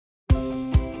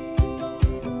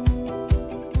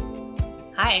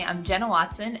Hi, I'm Jenna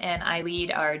Watson and I lead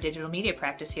our digital media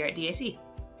practice here at DAC.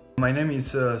 My name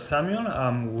is Samuel.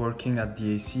 I'm working at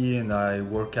DAC and I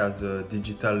work as a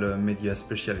digital media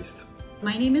specialist.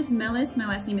 My name is Melis, my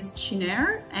last name is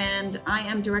Chiner, and I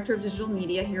am Director of Digital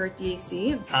Media here at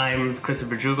DAC. I'm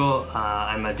Christopher Jugal.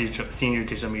 I'm a Senior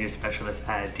Digital Media Specialist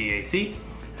at DAC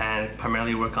and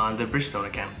primarily work on the Bridgestone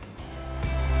account.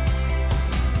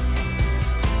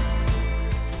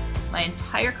 My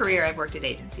entire career I've worked at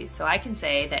agencies, so I can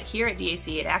say that here at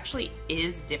DAC it actually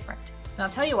is different. And I'll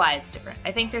tell you why it's different.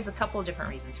 I think there's a couple of different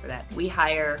reasons for that. We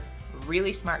hire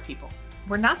really smart people.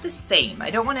 We're not the same. I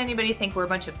don't want anybody to think we're a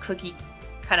bunch of cookie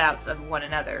cutouts of one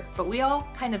another, but we all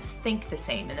kind of think the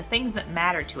same, and the things that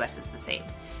matter to us is the same.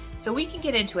 So we can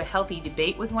get into a healthy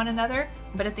debate with one another,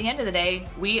 but at the end of the day,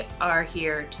 we are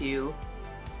here to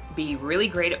be really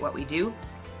great at what we do,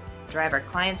 drive our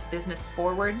clients' business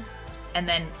forward, and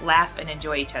then laugh and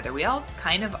enjoy each other. We all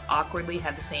kind of awkwardly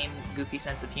have the same goofy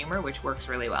sense of humor, which works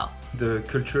really well. The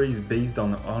culture is based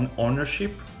on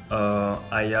ownership.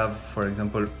 I have, for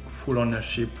example, full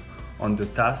ownership on the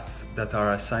tasks that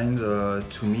are assigned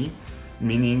to me,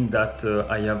 meaning that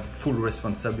I have full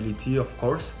responsibility, of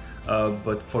course,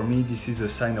 but for me this is a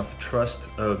sign of trust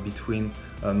between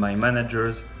my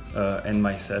managers and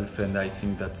myself, and I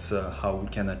think that's how we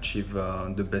can achieve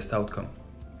the best outcome.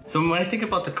 So when I think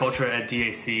about the culture at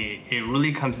DAC, it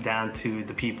really comes down to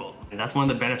the people. And that's one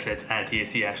of the benefits at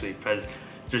DAC actually, because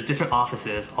there's different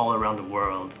offices all around the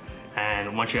world.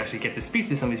 And once you actually get to speak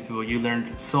to some of these people, you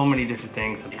learn so many different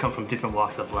things that come from different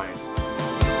walks of life.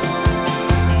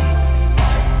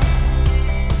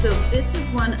 So this is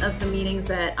one of the meetings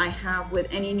that I have with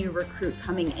any new recruit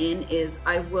coming in. Is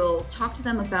I will talk to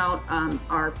them about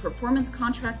our performance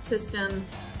contract system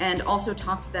and also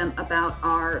talk to them about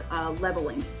our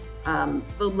leveling.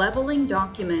 The leveling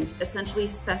document essentially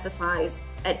specifies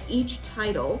at each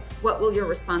title what will your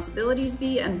responsibilities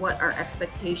be and what are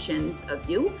expectations of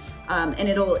you, and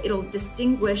it'll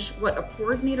distinguish what a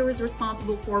coordinator is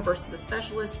responsible for versus a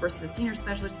specialist versus a senior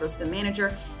specialist versus a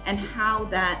manager, and how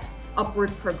that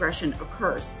upward progression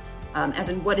occurs, as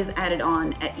in what is added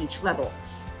on at each level.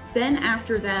 Then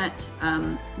after that,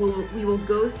 we will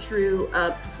go through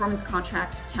a performance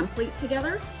contract template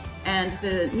together, and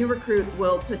the new recruit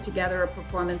will put together a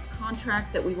performance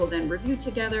contract that we will then review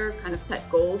together, kind of set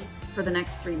goals for the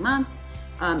next 3 months,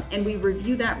 and we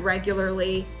review that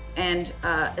regularly and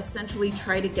essentially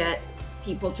try to get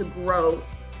people to grow.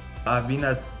 I've been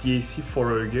at DAC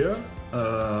for a year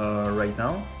right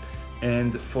now,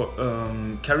 and for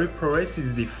career progress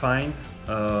is defined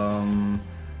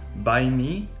by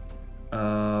me,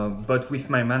 but with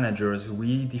my managers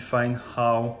we define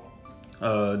how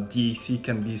DAC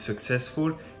can be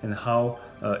successful and how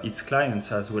its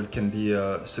clients as well can be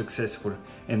successful,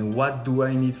 and what do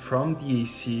I need from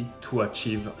DAC to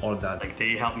achieve all that. Like,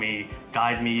 they help me,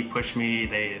 guide me, push me,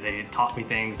 they taught me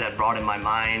things that broaden my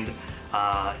mind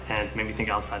and made me think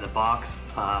outside the box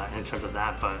in terms of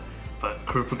that. But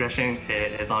career progression,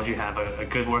 as long as you have a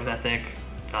good work ethic,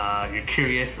 you're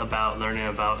curious about learning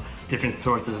about different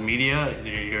sorts of media,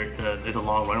 there's a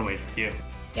long runway for you.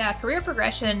 Yeah, career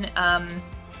progression,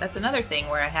 that's another thing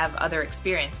where I have other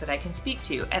experience that I can speak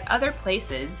to. At other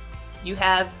places, you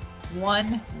have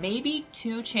 1, maybe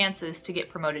 2 chances to get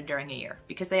promoted during a year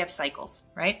because they have cycles,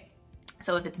 right?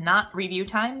 So if it's not review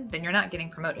time, then you're not getting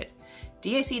promoted.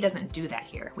 DAC doesn't do that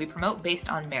here. We promote based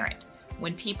on merit.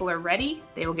 When people are ready,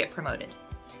 they will get promoted.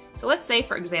 So let's say,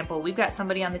 for example, we've got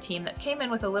somebody on the team that came in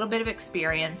with a little bit of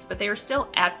experience, but they were still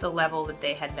at the level that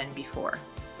they had been before.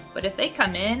 But if they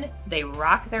come in, they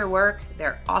rock their work,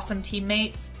 they're awesome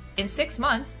teammates, in 6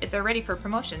 months, if they're ready for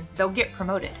promotion, they'll get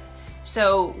promoted.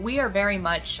 So we are very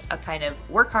much a kind of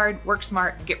work hard, work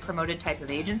smart, get promoted type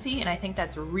of agency, and I think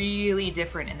that's really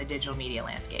different in the digital media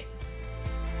landscape.